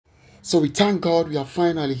So we thank God we are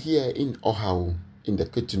finally here in Ohau, in the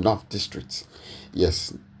Kutu North district.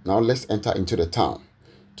 Yes, now let's enter into the town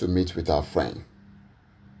to meet with our friend.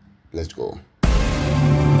 Let's go.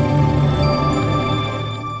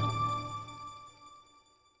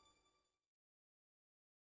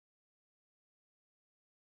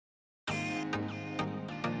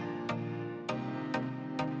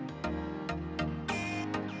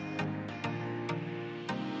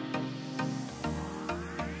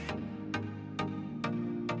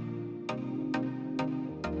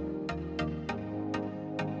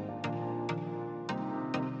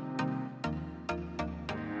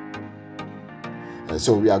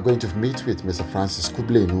 So we are going to meet with Mr. Francis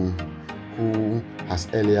Kublenu, who has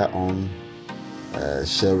earlier on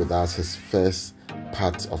shared with us his first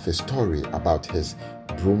part of his story about his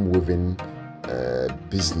broom weaving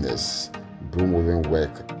business, broom weaving work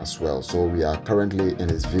as well. So we are currently in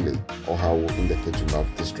his village, Ohau, in the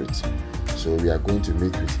North district. So we are going to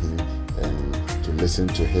meet with him and to listen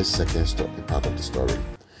to his second part of the story.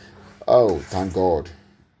 Oh, thank God,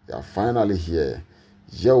 we are finally here.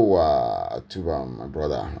 Yo, Tuba, my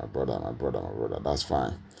brother. That's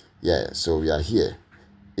fine. Yeah, so we are here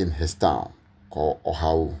in his town called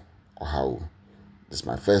Ohau. Ohau. This is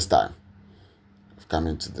my first time of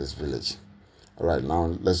coming to this village. All right,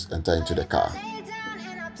 now let's enter into the car.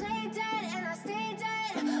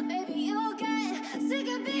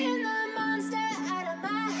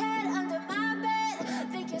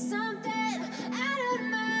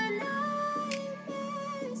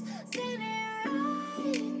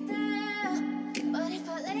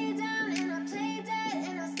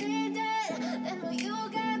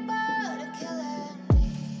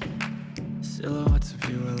 Silhouettes of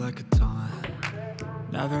you are like a taunt.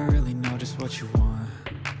 Never really know just what you want.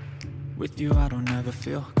 With you I don't ever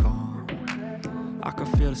feel calm. I can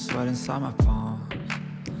feel the sweat inside my palms.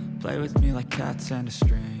 Play with me like cats and a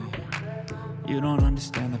string. You don't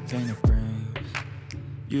understand the pain it brings.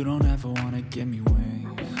 You don't ever wanna give me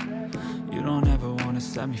wings. You don't ever wanna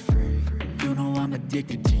set me free. You know I'm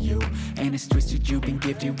addicted to you, and it's twisted, you've been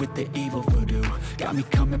gifted with the evil voodoo. Got me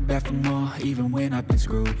coming back for more, even when I've been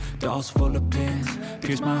screwed. Dolls full of pins,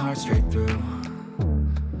 pierce my heart straight through.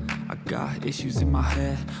 I got issues in my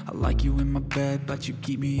head, I like you in my bed, but you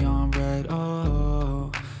keep me on red.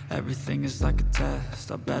 Oh, everything is like a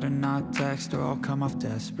test, I better not text or I'll come off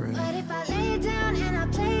desperate. But if I lay down and I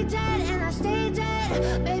play dead and I stay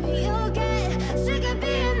dead, baby you'll get sick of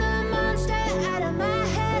being the monster out of my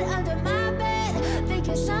head, under my bed,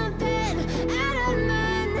 thinking something out of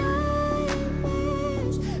my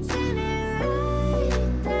nightmares, standing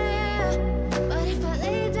right there. But if I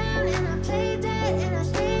lay down and I play dead and I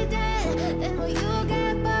stay dead, then will you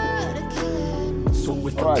get bored of killing? So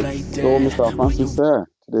if I All play right, so dead, Mr. Francis,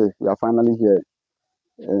 today we are finally here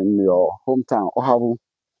in your hometown, Ohau.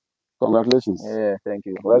 Congratulations. Yeah, thank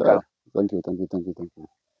you. Welcome. Thank you.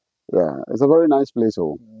 Yeah, it's a very nice place.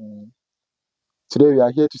 Oh, today we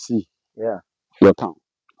are here to see Yeah. your town.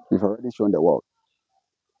 You've already shown the world.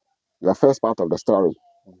 Your first part of the story.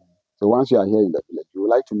 So once you are here in the village, you would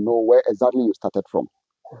like to know where exactly you started from.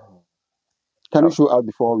 Can you show us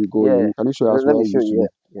before we go Yeah. in? Can you show us Let where me you show used to you. live?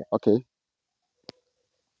 Yeah. Okay.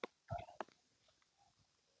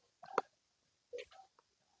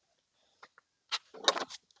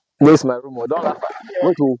 This is my room. Oh, don't laugh.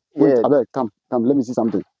 Wait, Yeah. Abeg, come, let me see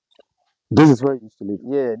something. This is where you used to live.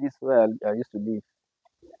 Yeah, this is where I used to live.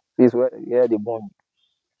 This is where they born.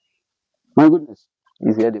 My goodness,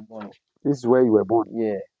 This is where they born. this is where you were born.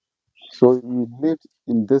 Yeah. So you lived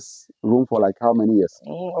in this room for like how many years?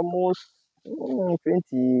 Almost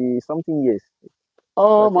 20 something years.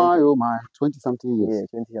 Oh About my, 20 something years. Yeah,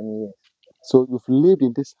 20 something years. So you've lived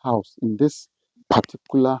in this house, in this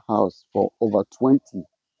particular house for over 20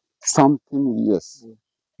 something years. Yeah.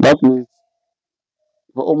 That means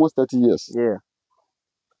for almost 30 years. Yeah.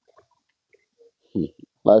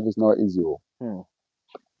 Life is not easy. Oh. Hmm.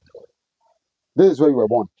 This is where you were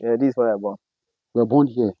born. Yeah, this is where I born. You were born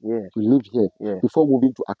here. Yeah. You lived here Yeah. before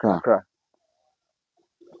moving to Accra. Accra.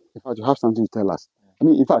 In fact, you have something to tell us. I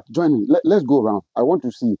mean, in fact, join me. Let's go around. I want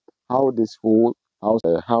to see how this whole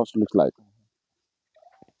house looks like.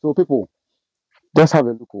 So, people, just have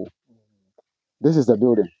a look. Oh. This is the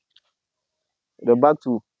building. The back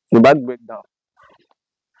breakdown.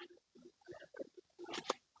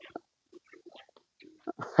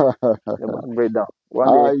 The back breakdown.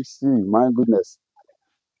 I see. My goodness.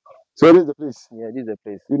 So this is the place. Yeah, this is the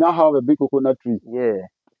place. You now have a big coconut tree. Yeah.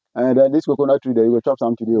 And this coconut tree there, you will chop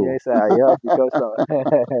some today. Yes, sir. You have to chop some.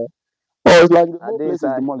 Oh, it's like the whole place is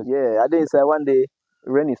demolished. Yeah, I didn't say one day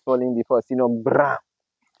rain is falling before, BROOM.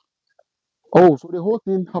 Oh, so the whole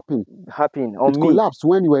thing happened. Happened on It me collapsed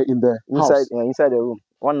when you were in the house. inside the room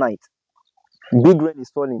one night. Big rain is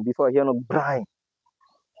falling before I hear no brine.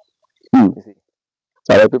 Hmm. You see.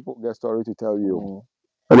 So the people get story to tell you. Mm.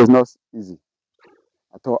 But it's not easy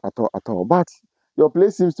at all, at all, at all. But your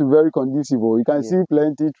place seems to be very conducive. Oh. You can Yeah. see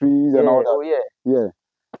plenty trees and Yeah. all that. Oh yeah. Yeah.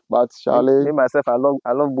 But Me Charlie, myself, I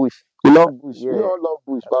love bush. you love bush. We Yeah. all love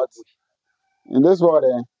bush. I But love bush. in this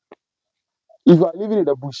world, if you are living in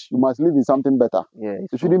the bush, you must live in something better. Yeah, it's It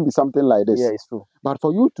true. shouldn't be something like this. Yeah, it's true. But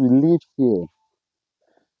for you to live here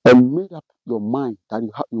and made up your mind that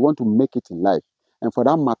you want to make it in life, and for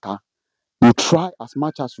that matter, you try as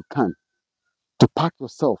much as you can to pack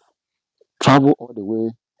yourself, travel all the way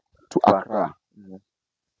to To Accra Mhm.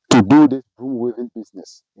 to do this broom waving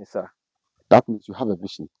business. Yes, sir. That means you have a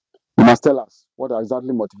vision. You must tell us what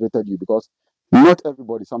exactly motivated you, because not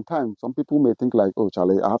everybody. Sometimes some people may think like, "Oh,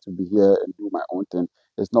 Charlie, I have to be here and do my own thing.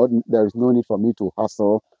 It's not. There is no need for me to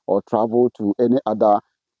hustle or travel to any other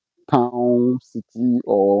town, city,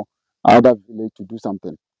 or other village to do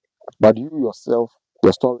something." But you yourself,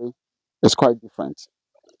 your story is quite different.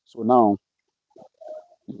 So now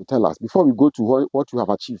you tell us, before we go to what you have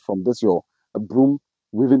achieved from this your broom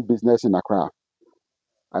weaving business in Accra.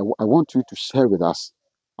 I want you to share with us.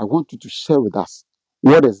 I want you to share with us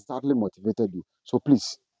what exactly motivated you. So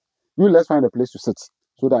please, let's find a place to sit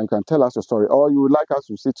so that you can tell us your story. Or you would like us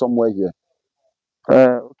to sit somewhere here.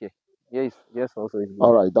 Okay. Yes, also is good.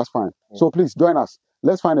 All right, that's fine. Yeah. So please join us.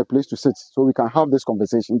 Let's find a place to sit so we can have this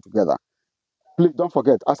conversation together. Please don't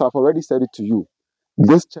forget, as I've already said it to you,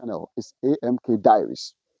 this channel is AMK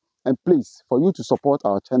Diaries. And please, for you to support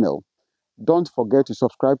our channel, don't forget to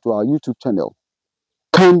subscribe to our YouTube channel.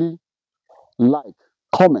 Kindly like,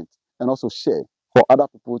 comment, and also share for other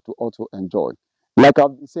people to also enjoy. Like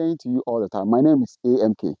I've been saying to you all the time, my name is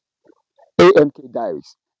AMK. AMK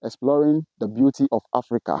Diaries, exploring the beauty of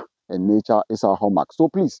Africa and nature is our hallmark. So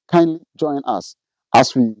please kindly join us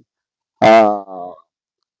as we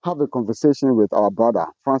have a conversation with our brother,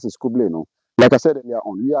 Francis Kubleno. Like I said earlier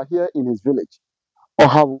on, we are here in his village,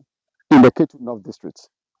 Ohavu, in the Ketu North District,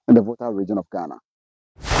 in the Volta region of Ghana.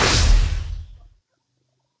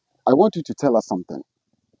 I want you to tell us something.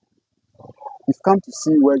 You've come to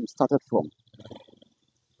see where you started from.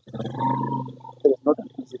 It is not an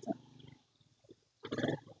easy thing.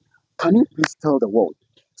 Can you please tell the world,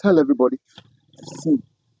 tell everybody to see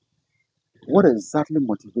what exactly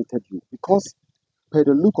motivated you? Because per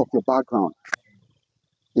the look of your background,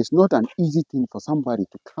 it's not an easy thing for somebody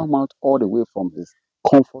to come out all the way from his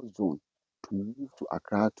comfort zone to move to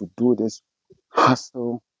Accra to do this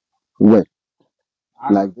hustle work,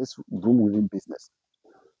 like this broom weaving business.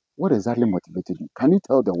 What exactly motivated you? Can you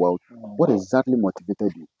tell the world what exactly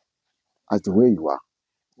motivated you as the way you are?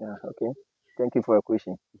 Yeah, okay. Thank you for your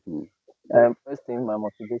question. Mhm. First thing, my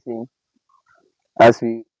motivation, as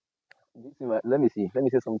we, let me say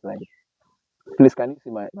something like this. Please, can you see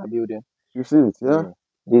my building? You see it, yeah?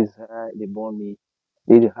 This is how they born me.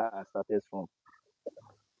 This is how I started from.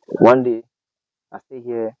 One day, I stay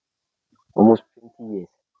here almost 20 years.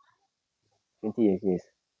 20 years, yes.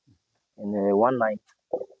 And one night,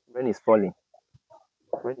 rain is falling.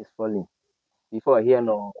 Rain is falling. Before I hear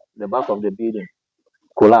no, the back of the building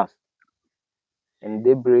collapse. And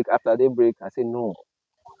after daybreak, I say, no,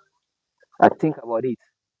 I think about it.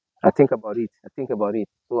 I think about it. I think about it.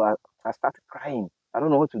 So I started crying. I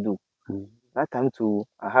don't know what to do. Mhm. That time too,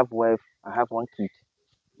 I have wife, I have one kid.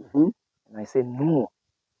 Mhm. And I said, no,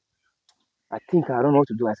 I think I don't know what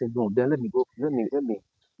to do. I said, no, then let me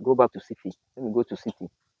go back to city. Let me go to city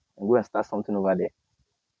and go and start something over there.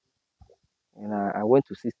 And I went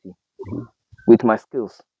to city with my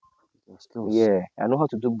skills. Your skills. Yeah, I know how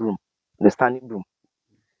to do broom, the standing broom,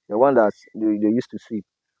 the one that they used to sweep.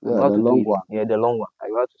 I know Yeah, how the to do long it. one. Yeah, the long one. I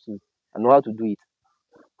know how to sweep. I know how to do it.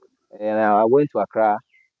 And I went to Accra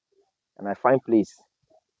and I find place.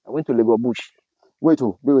 I went to Lagos Bush. Wait.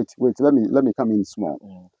 Let me come in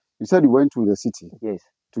small. You said you went to the city Yes.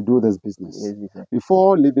 to do this business. Yes, business.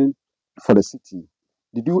 Before leaving for the city,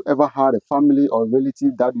 did you ever have a family or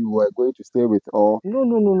relative that you were going to stay with, or? No.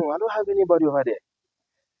 I don't have anybody over there.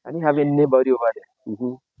 I didn't have anybody over there.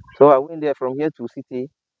 Mhm. So I went there from here to city.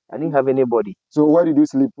 I didn't have anybody. So where did you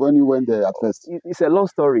sleep when you went there at first? It's a long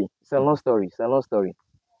story. It's a long story. It's a long story.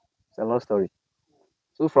 It's a long story.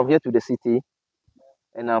 So from here to the city,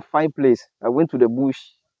 and I find place. I went to the bush,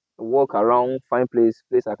 walk around, find place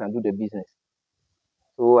I can do the business.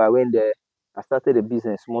 So I went there. I started the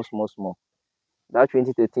business small. That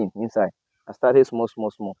 2013 inside. I started small.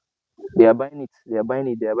 They are buying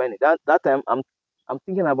it. That time I'm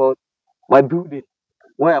thinking about my building,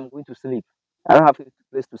 where I'm going to sleep. I don't have a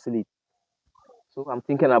place to sleep. So I'm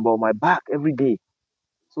thinking about my back every day.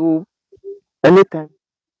 So anytime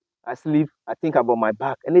I sleep, I think about my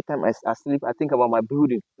back. Anytime I sleep, I think about my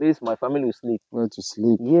building, place my family will sleep. Where to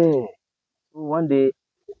sleep? Yeah. So one day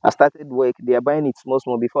I started work. They are buying it small,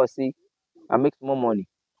 small before I see I make more money.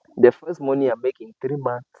 The first money I make in 3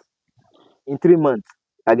 months. In 3 months,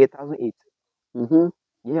 I get 1,008.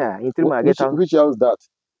 Mm-hmm. Yeah, in 3 months I get Which year was that?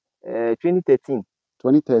 2013.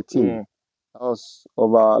 2013. Yeah, That was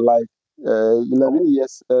over like 11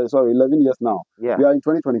 years. Sorry, 11 years now. yeah, We are in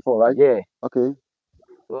 2024, right? yeah. Okay.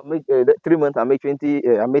 So I make 3 months. I make 20.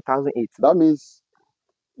 I make 1,008. That means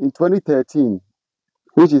in 2013,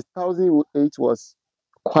 which is 1008, was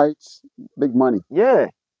quite big money. Yeah,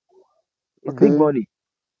 it's big Okay. money.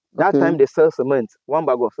 That Okay. time they sell cement. One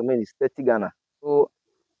bag of cement is 30 Ghana. So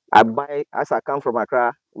I buy as I come from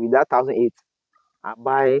Accra with that 1,008. I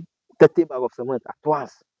buy 30 bag of cement at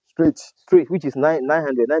once, straight, which is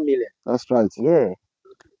 900, 9 million. That's right. Yeah,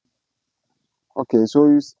 Okay.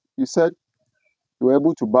 So you said you were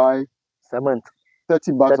able to buy cement.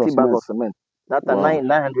 30 bags 30 of bag cement. of cement. That time Wow.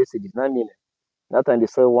 900 cities, 9 million. That time they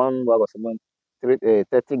sell one bag of cement,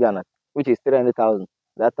 30 Ghana, which is 300,000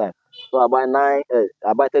 that time. So I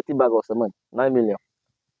buy 30 bag of cement, 9 million.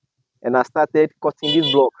 And I started cutting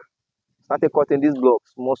this block.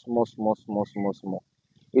 Small, small, small, small, small, small.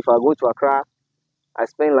 If I go to Accra, I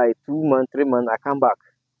spend like 2 months, 3 months, I come back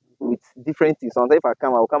with different things. Sometimes if I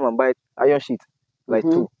come, I'll come and buy iron sheet, like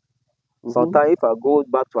two. Sometimes if I go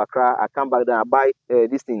back to Accra, I come back then I buy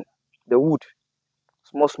this thing, the wood,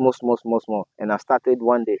 small, small, small, small, small. And I started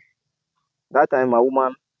one day. That time my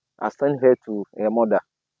woman, I sent her to her mother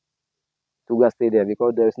to go and stay there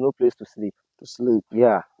because there is no place to sleep. To sleep.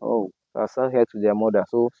 Yeah. Oh. So I sent her to their mother.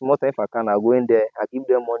 So small time if I can, I go in there, I give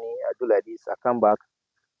them money, I do like this, I come back.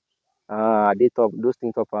 They talk those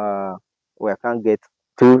things up where I can't get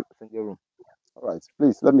to single room. All right.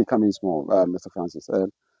 Please let me come in small, Mr. Francis.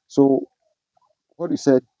 So what you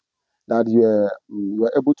said that you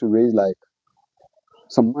were able to raise like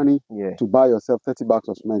some money Yeah. to buy yourself 30 bags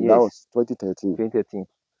of cement. That Yes. was 2013. 2013.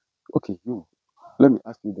 Okay, let me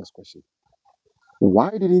ask you this question.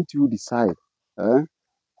 Why didn't you decide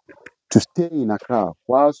to stay in Accra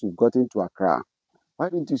whilst you got into Accra? Why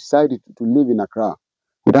didn't you decide to live in Accra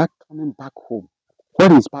without coming back home?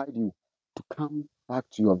 What inspired you to come back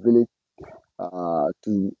to your village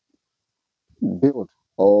to build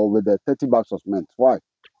or with the 30 bags of cement? Why?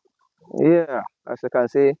 Yeah, as I can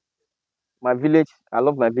say, my village, I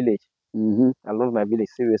love my village. Mm-hmm. I love my village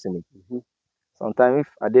seriously. Mm-hmm. Sometimes if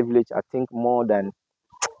I did village, I think more than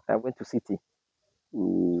I went to city.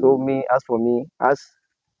 So as for me, as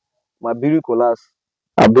my building collapse,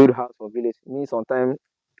 I build house for village. Me sometimes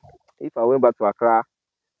if I went back to Accra,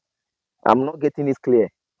 I'm not getting it clear.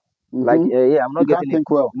 Like yeah, I'm not You can't getting it. think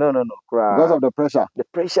well No, because of the pressure. the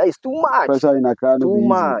pressure is too much. Pressure in Accra no Too be easy.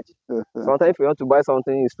 much. Sometimes if you want to buy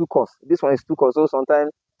something, it's too cost. This one is too cost. So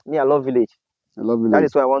sometimes me, I love village. I love That village.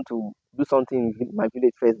 is why I want to do something in my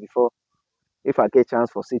village first before, if I get chance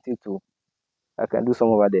for city too, I can do some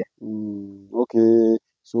over there. Okay,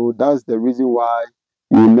 so that's the reason why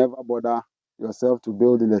you never bother yourself to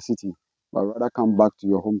build in the city, but rather come back to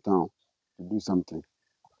your hometown to do something.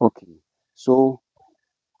 Okay, so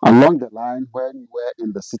along the line when you were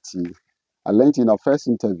in the city, I learned in our first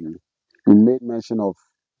interview, you made mention of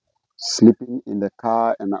sleeping in the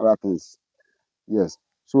car and other things. Yes.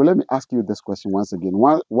 So let me ask you this question once again.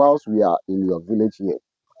 Whilst we are in your village here,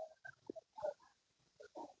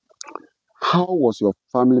 how was your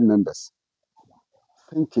family members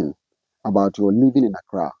thinking about your living in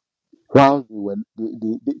Accra? While you were,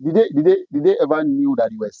 did they ever knew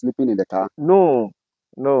that you were sleeping in the car? No,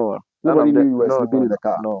 Nobody knew you were no, sleeping in the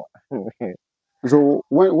car. no. So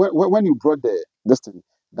when you brought this thing,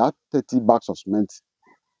 that 30 bags of cement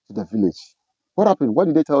to the village, what happened? What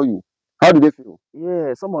did they tell you? How did they feel?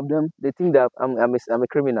 Yeah, some of them they think that I'm a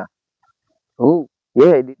criminal. Oh.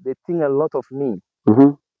 Yeah, they think a lot of me.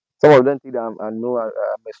 Some of them think that I'm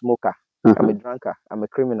a smoker. I'm a drunkard. I'm a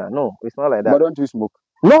criminal. No, it's not like that. But don't you smoke?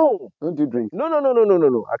 No. Don't you drink? No.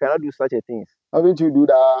 I cannot do such a thing. Haven't you do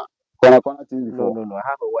that corner thing before? No. I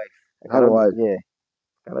have a wife. I have a wife. Yeah,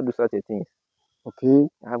 I cannot do such a thing. Okay.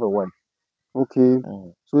 I have a wife. Okay.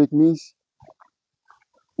 So it means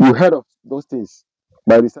you heard of those things,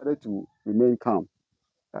 but you decided to remain calm.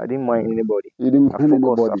 I didn't mind anybody. You didn't mind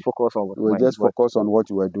anybody. I focus on you were just focused on what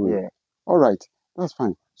you were doing. Yeah. All right, that's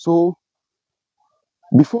fine. So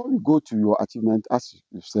before we go to your achievement, as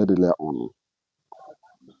you said earlier on,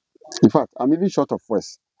 in fact, I'm even short of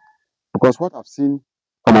words because what I've seen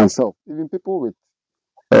for myself, even people with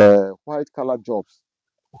white collar jobs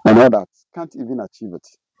and all that can't even achieve it.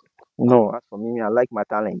 No, as for me, I like my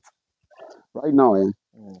talent. Right now,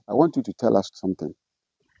 Mm. I want you to tell us something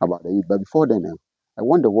about the youth. But before then, I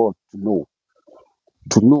want the world to know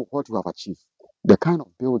what you have achieved, the kind of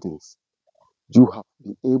buildings you have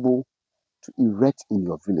been able to erect in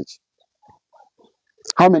your village.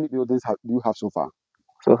 How many buildings do you have so far?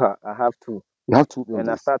 So I have two. You have two And I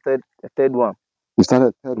buildings. started a third one. You started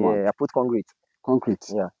a third Yeah, one. I put concrete. Concrete.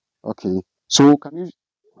 Yeah. Okay. So can you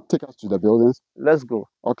take us to the buildings? Let's go.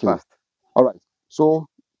 Okay. Fast. All right. So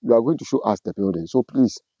you are going to show us the building. So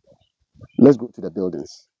please, let's go to the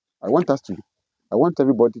buildings. I want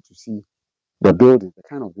everybody to see the building, the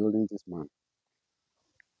kind of building this man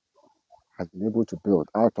has been able to build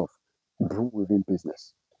out of broom weaving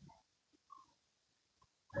business.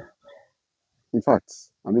 In fact,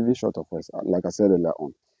 I'm even short of words. Like I said earlier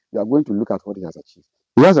on, we are going to look at what he has achieved.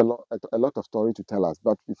 He has a lot of story to tell us.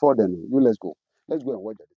 But before then, let's go. Let's go and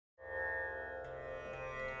watch it.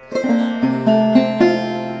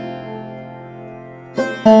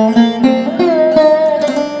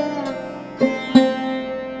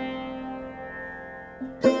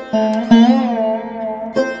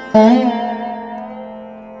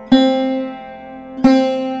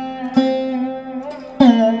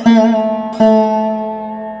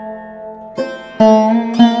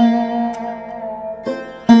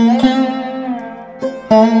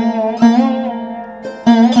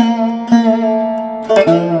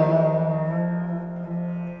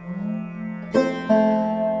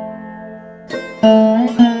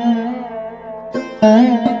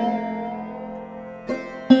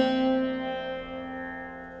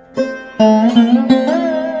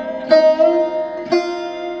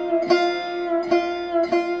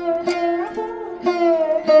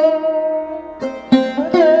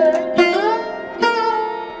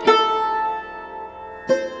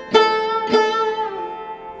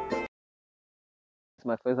 It's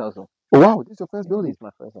my first house. Oh, wow, this is your first building. It's my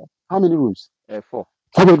first house. How many rooms? 4.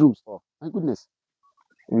 4 bedrooms. 4. My goodness.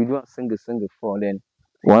 We do a single 4, then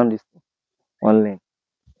one lane.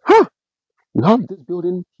 Huh? You have this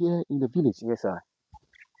building here in the village. Yes, sir.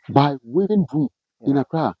 By weaving broom in Yeah.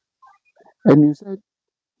 Accra. And you said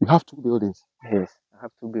you have 2 buildings. Yes, I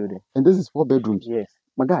have 2 buildings. And this is 4 bedrooms. Yes.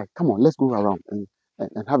 My guy, come on, let's go around and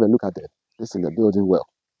have a look at this in the building well.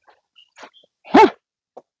 Huh?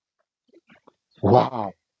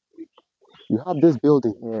 Wow. You have this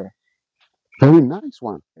building. Yeah. Very nice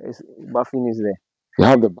one. Bathroom is there. You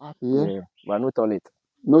have the bath here. Yeah, but no toilet.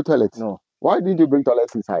 No toilet. No. Why did you bring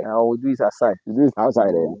toilets inside? I will do it outside. You do it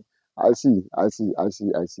outside. Mm. I see.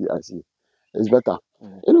 It's better.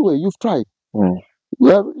 Mm. Anyway, you've tried. Mm.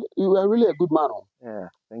 You are really a good man. Yeah,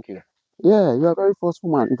 thank you. Yeah, you are a very forceful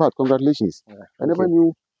man. In fact, congratulations. Yeah, I never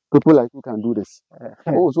knew people like you can do this.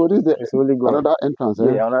 Oh, so this is it's really good. another entrance.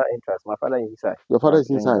 Yeah, another entrance. My father is inside. Your father is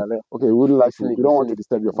inside. Okay, we wouldn't like to. We don't want to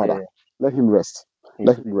disturb your father. Yeah. Let him rest.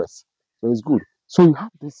 Let him rest. So it's good. So you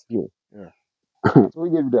have this here. Yeah. So who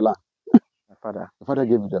gave you the land? My father. Your father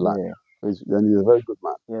gave you the land. Yeah. Then he's a very good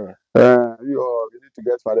man. Yeah. We need to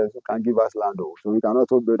get fathers who can give us land, so we can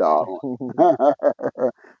also build our own.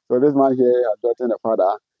 So this man here has gotten a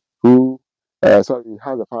father who, he has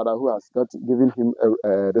a father who has given him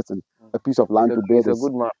a piece of land to build. He's a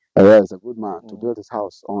good man. Yeah, he's a good man to build his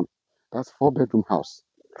house on. That's 4-bedroom house.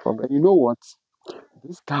 And you know what?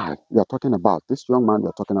 This guy we are talking about, this young man we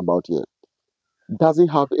are talking about here, doesn't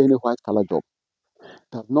have any white collar job.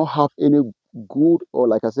 Does not have any good, or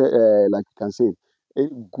like I said, like you can say, a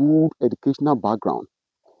good educational background.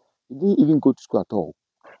 He didn't even go to school at all.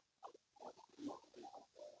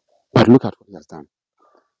 But look at what he has done.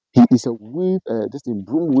 He is a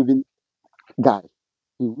broom weaving guy.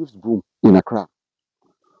 He weaves broom in Accra.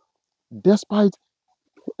 Despite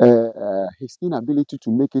his inability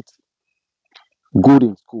to make it good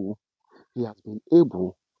in school, he has been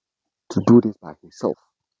able to do this by himself.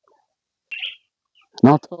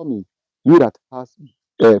 Now tell me, you that has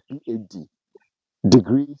a PhD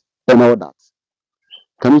degree and all that,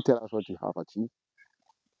 can you tell us what you have achieved?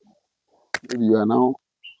 Maybe you are now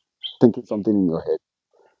thinking something in your head.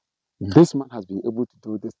 This man has been able to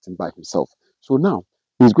do this thing by himself. So now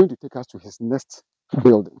he's going to take us to his next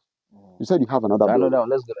building. You said you have another building. Another one.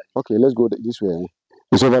 Let's go there. Okay, let's go this way.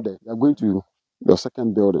 It's over there. You're going to your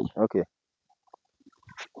second building. Okay.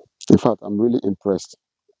 In fact, I'm really impressed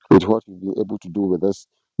with what you've been able to do with this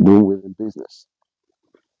broom weaving business.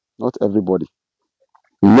 Not everybody,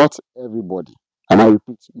 and I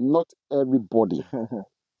repeat, not everybody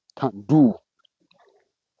can do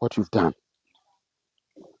what you've done.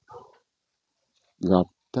 You have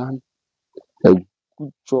done a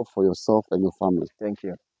good job for yourself and your family. Thank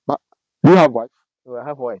you. But do you have wife? So I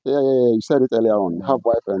have wife. Yeah, you said it earlier on. You have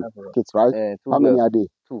wife and kids, right? Two How girls. many are they?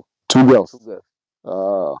 Two. 2 girls. 2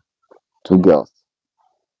 girls. 2 girls.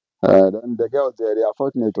 Then the girls there, they are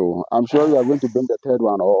fortunate. Oh, I'm sure you are going to bring the third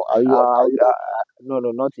one, or are you? No,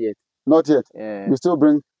 not yet. Not yet. Yeah. You still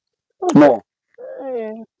bring more.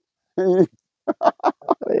 Yeah.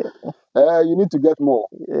 You need to get more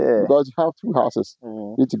because you have 2 houses.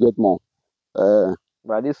 You need to get more.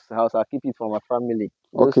 But this house, I keep it for my family.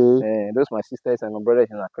 Those my sisters and my brothers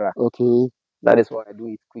in Accra. Okay. That is why I do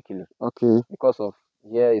it quickly. Okay. Because of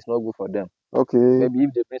it's not good for them. Okay. Maybe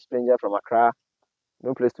if they bring stranger from Accra,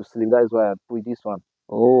 no place to sleep. That is why I put this one.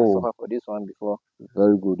 I suffer for this one before.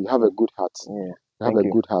 Very good. You have a good heart. Yeah. You have a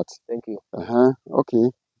good heart. Thank you.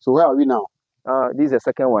 Okay. So where are we now? This is the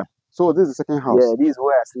second one. So this is the second house. Yeah, this is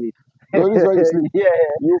where I sleep. So this is where you sleep.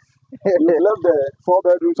 You've left the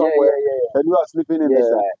 4-bedroom somewhere, and you are sleeping in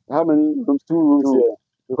how many rooms? 2 rooms here.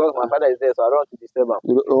 Because my father is there, so I don't want to disturb him.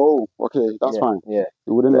 Okay, that's fine. Yeah.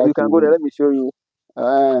 You wouldn't like. You can go there. Let me show you.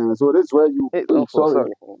 So this is where you.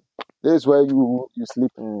 Sorry. This is where you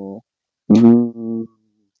sleep. You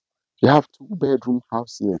have 2-bedroom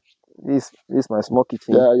house here. This is my small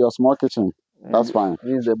kitchen. Yeah, your small kitchen. That's fine.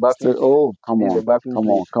 This is the bathroom. Come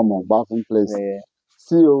on, bathroom place. Yeah.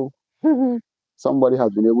 See you. Somebody has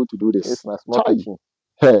been able to do this. This is my small kitchen.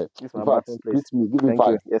 Hey, this is my bathroom place. Greet me. Give me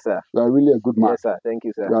 5. Yes, sir. You are really a good man. Yes, sir. Thank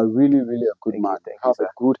you, sir. You are really, really a good man. Thank you have you, a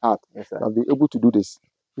good heart. Yes, sir. You have been able to do this.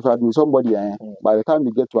 If I had been somebody, by the time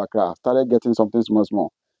you get to Accra, started getting something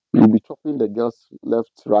small, you'll be chopping the girls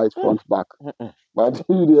left, right, front, back. But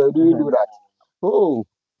you didn't do that. Oh,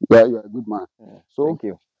 yeah, you are a good man. So, thank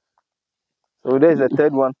you. So there's the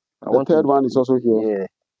third one. The third one is also here. Yeah.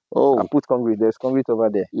 Oh. I put concrete. There's concrete over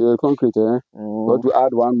there. Yeah, concrete, You want to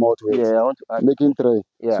add one more to it? Yeah, I want to add. Making 3.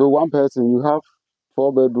 Yeah. So one person, you have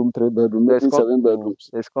 4-bedroom, 3-bedroom, making 7 bedrooms.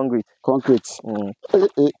 There's concrete. Concrete.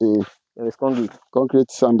 There's concrete.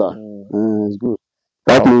 Concrete sander. It's good.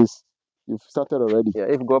 That means you've started already. Yeah,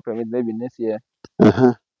 if God permit, maybe next year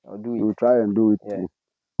I'll do it. You'll try and do it too.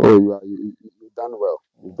 You've done well.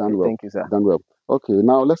 You've done well. Thank you, sir. You've done well. Okay,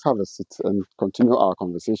 now let's have a sit and continue our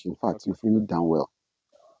conversation. In fact, you've really done well.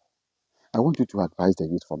 I want you to advise the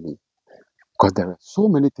youth for me, because there are so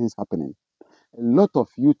many things happening. A lot of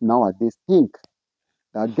youth nowadays think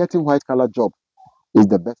that getting white-collar job is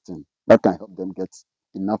the best thing that can help them get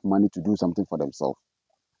enough money to do something for themselves.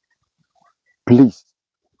 Please,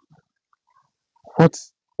 what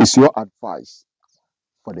is your advice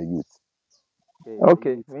for the youth?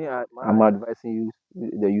 Okay, I'm advising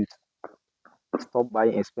the youth, stop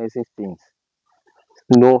buying expensive things.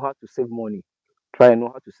 Know how to save money. Try and know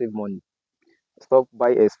how to save money. Stop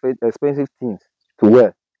buying expensive things to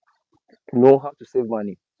wear. Know how to save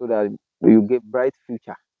money so that you get bright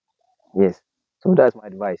future. Yes. So that's my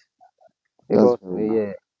advice. Because,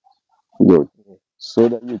 Good. So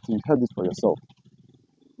that you heard this for yourself.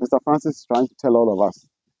 Mr. Francis is trying to tell all of us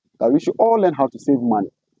that we should all learn how to save money.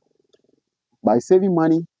 By saving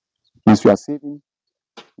money, means you are saving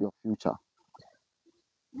your future.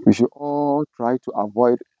 We should all try to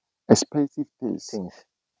avoid expensive things.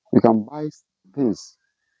 You can buy things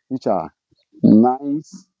which are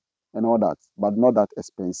nice and all that, but not that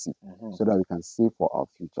expensive, so that we can save for our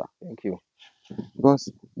future. Thank you.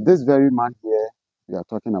 Because this very man here we are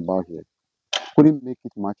talking about here couldn't make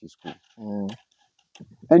it much in school.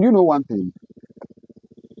 And you know one thing,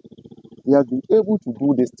 he has been able to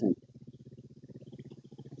do this thing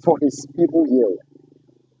for his people here.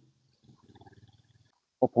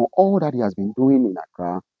 Upon all that he has been doing in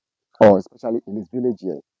Accra, or especially in his village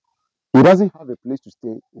here, he doesn't have a place to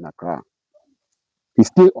stay in Accra. He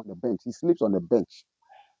stays on the bench. He sleeps on the bench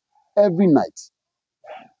every night.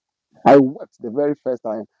 I wept the very first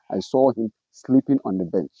time I saw him sleeping on the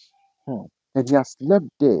bench. And he has slept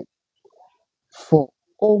there for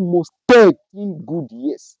almost 13 good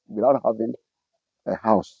years without having a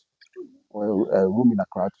house or a room in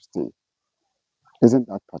Accra to stay. Isn't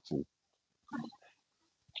that touching?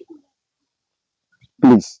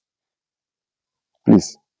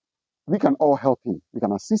 Please, we can all help him. We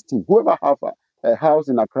can assist him. Whoever have a house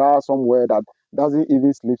in Accra somewhere that doesn't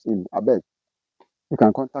even sleep in, I beg, you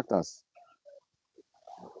can contact us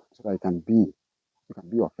so that you can be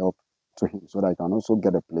of help to him, so that he can also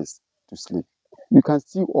get a place to sleep. You can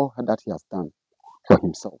see all that he has done for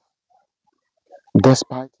himself,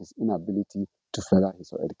 despite his inability to further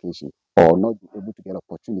his education or not be able to get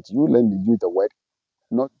opportunity. You learn to use the word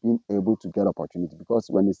not being able to get opportunity, because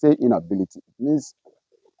when you say inability, it means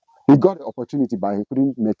he got the opportunity but he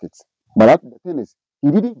couldn't make it. But the thing is,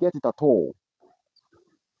 he didn't get it at all.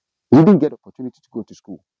 He didn't get opportunity to go to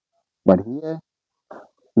school. But here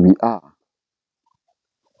we are.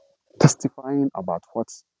 testifying about what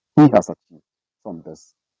he has achieved from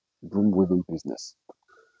this broom weaving business.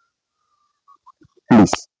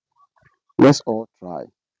 Please, let's all try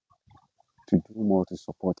to do more to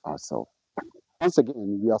support ourselves. Once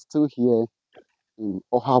again, we are still here in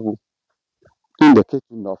Ohabu, in the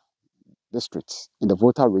Ketu district, in the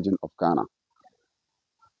Volta region of Ghana.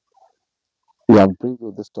 We have bring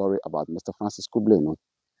you this story about Mr. Francis Kubleno,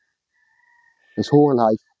 his whole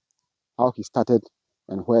life, how he started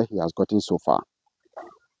and where he has gotten so far.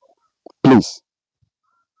 Please,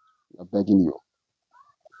 we are begging you.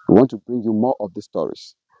 We want to bring you more of these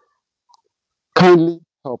stories. Kindly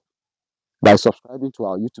help by subscribing to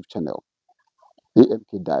our YouTube channel,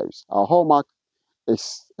 AMK Diaries. Our hallmark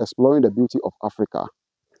is exploring the beauty of Africa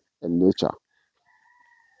and nature.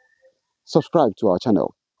 Subscribe to our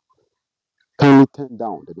channel. Kindly turn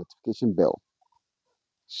down the notification bell.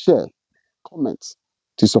 Share, comment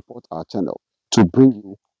to support our channel to bring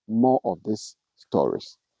you more of these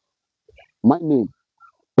stories. My name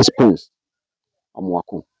is Prince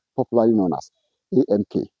Amwaku, popularly known as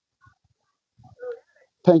AMK.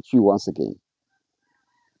 Thank you once again.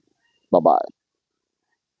 Bye-bye.